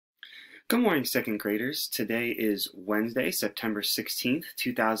Good morning, second graders. Today is Wednesday, September 16th,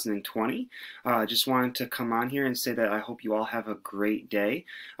 2020. Just wanted to come on here and say that I hope you all have a great day.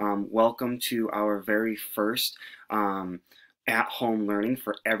 Welcome to our very first at-home learning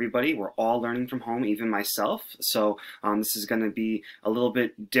for everybody. We're all learning from home, even myself. So this is going to be a little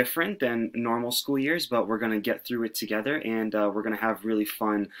bit different than normal school years, but we're going to get through it together, and we're going to have really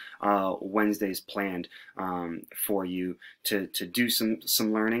fun Wednesdays planned for you to do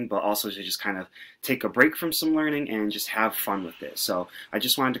some learning, but also to just kind of take a break from some learning and just have fun with it. So I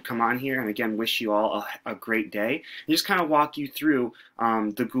just wanted to come on here and again wish you all a great day and just kind of walk you through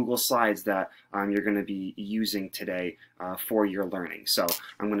the Google Slides that you're going to be using today for your learning. So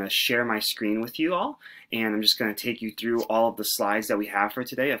I'm going to share my screen with you all, and I'm just going to take you through all of the slides that we have for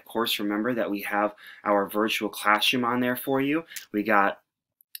today. Of course, remember that we have our virtual classroom on there for you. We got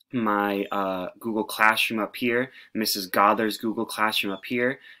my Google Classroom up here, Mrs. Goddard's Google Classroom up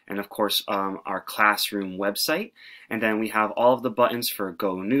here, and of course our classroom website. And then we have all of the buttons for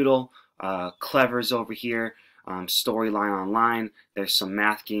GoNoodle, Clever's over here, Storyline Online. There's some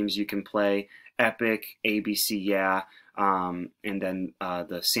math games you can play, Epic, ABC Yeah, and then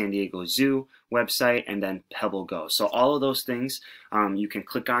the San Diego Zoo website, and then Pebble Go. So all of those things you can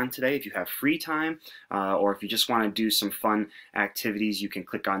click on today if you have free time, or if you just want to do some fun activities, you can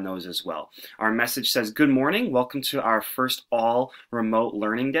click on those as well. Our message says, good morning, welcome to our first all remote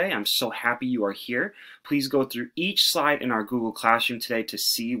learning day. I'm so happy you are here. Please go through each slide in our Google Classroom today to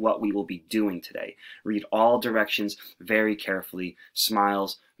see what we will be doing today. Read all directions very carefully.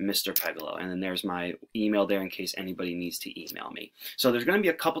 Smiles, Mr. Pegalo. And then there's my email there in case anybody needs to email me. So there's going to be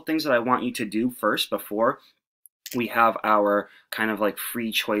a couple things that I want you to do first before we have our kind of like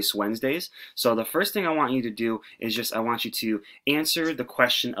free choice Wednesdays. So the first thing I want you to do is I want you to answer the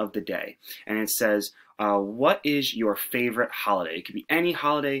question of the day. And it says, what is your favorite holiday? It could be any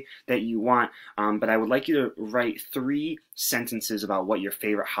holiday that you want, but I would like you to write 3 sentences about what your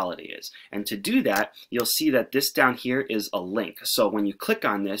favorite holiday is. And to do that, you'll see that this down here is a link. So when you click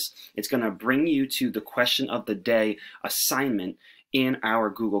on this, it's going to bring you to the question of the day assignment in our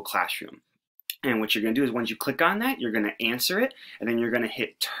Google Classroom. And what you're going to do is once you click on that, you're going to answer it, and then you're going to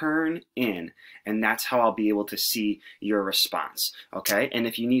hit turn in, and that's how I'll be able to see your response, okay? And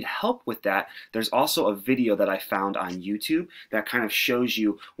if you need help with that, there's also a video that I found on YouTube that kind of shows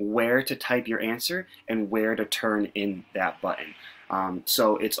you where to type your answer and where to turn in that button.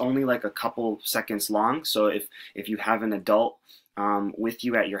 So it's only like a couple seconds long, so if you have an adult with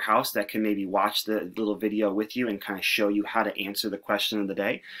you at your house that can maybe watch the little video with you and kind of show you how to answer the question of the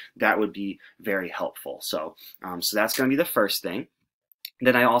day, that would be very helpful. So, so that's going to be the first thing.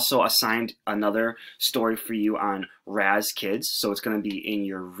 Then I also assigned another story for you on Raz Kids. So it's going to be in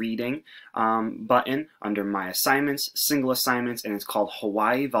your reading button under my assignments, single assignments, and it's called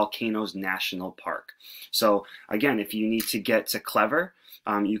Hawaii Volcanoes National Park. So again, if you need to get to Clever,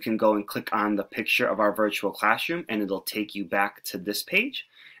 you can go and click on the picture of our virtual classroom and it'll take you back to this page,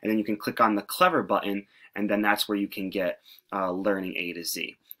 and then you can click on the Clever button, and then that's where you can get learning A to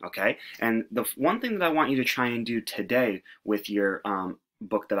Z. Okay, and the one thing that I want you to try and do today with your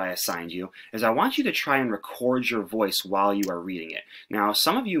book that I assigned you is I want you to try and record your voice while you are reading it. Now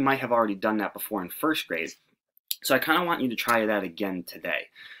some of you might have already done that before in first grade, so I kind of want you to try that again today.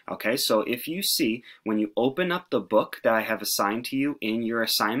 Okay, so if you see when you open up the book that I have assigned to you in your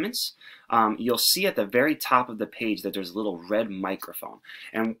assignments, you'll see at the very top of the page that there's a little red microphone.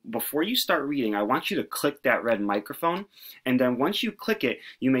 And before you start reading, I want you to click that red microphone, and then once you click it,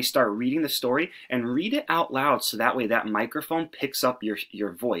 you may start reading the story and read it out loud, so that way that microphone picks up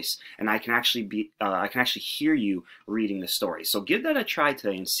your voice, and I can actually hear you reading the story. So give that a try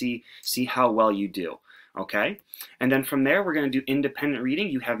today and see how well you do. Okay, and then from there we're going to do independent reading.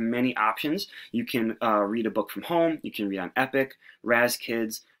 You have many options. You can read a book from home, you can read on Epic, Raz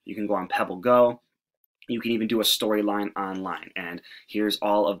Kids, you can go on Pebble Go, you can even do a Storyline Online. And here's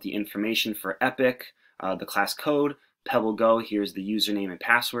all of the information for Epic, the class code, Pebble Go, here's the username and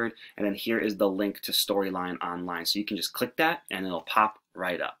password, and then here is the link to Storyline Online. So you can just click that and it'll pop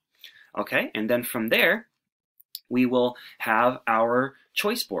right up. Okay, and then from there we will have our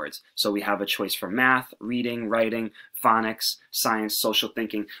choice boards. So we have a choice for math, reading, writing, phonics, science, social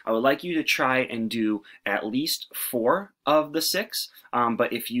thinking. I would like you to try and do at least 4 of the 6,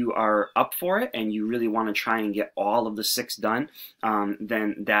 but if you are up for it and you really want to try and get all of the 6 done,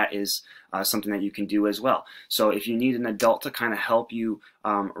 then that is something that you can do as well. So if you need an adult to kind of help you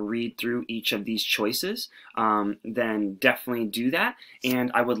read through each of these choices, then definitely do that.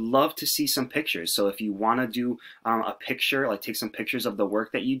 And I would love to see some pictures. So if you want to do a picture, like take some pictures of the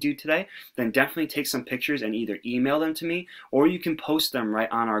work that you do today, then definitely take some pictures and either email them to me, or you can post them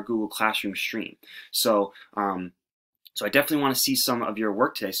right on our Google Classroom stream. So I definitely want to see some of your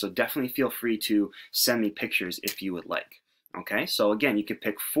work today, so definitely feel free to send me pictures if you would like. Okay, so again, you can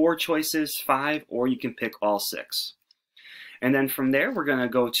pick 4 choices, 5, or you can pick all 6. And then from there, we're going to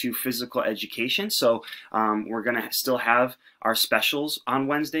go to physical education. So we're going to still have our specials on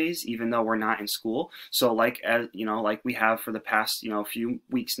Wednesdays, even though we're not in school. So like we have for the past few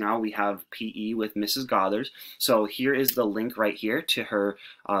weeks now, we have PE with Mrs. Gothers. So here is the link right here to her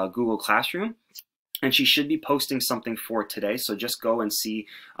Google Classroom. And she should be posting something for today, so just go and see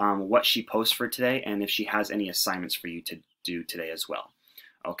what she posts for today and if she has any assignments for you to do today as well.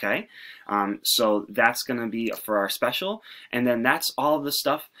 Okay, so that's going to be for our special, and then that's all of the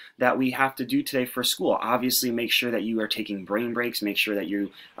stuff that we have to do today for school. Obviously, make sure that you are taking brain breaks, make sure that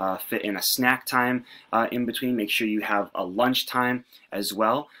you fit in a snack time in between, make sure you have a lunch time as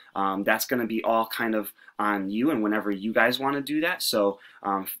well. That's going to be all kind of on you and whenever you guys want to do that, so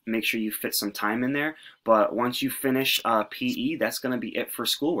make sure you fit some time in there. But once you finish PE, that's going to be it for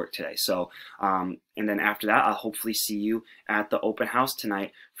schoolwork today. So and then after that, I'll hopefully see you at the open house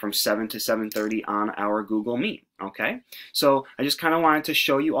tonight from 7 to 7:30 on our Google Meet. Okay, so I just kind of wanted to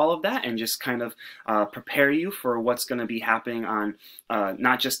show you all of that and just kind of prepare you for what's going to be happening on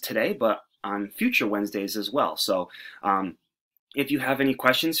not just today, but on future Wednesdays as well. So if you have any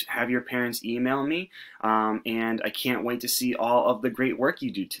questions, have your parents email me, and I can't wait to see all of the great work you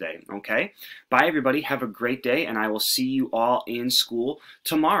do today, okay? Bye, everybody. Have a great day, and I will see you all in school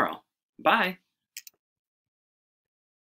tomorrow. Bye.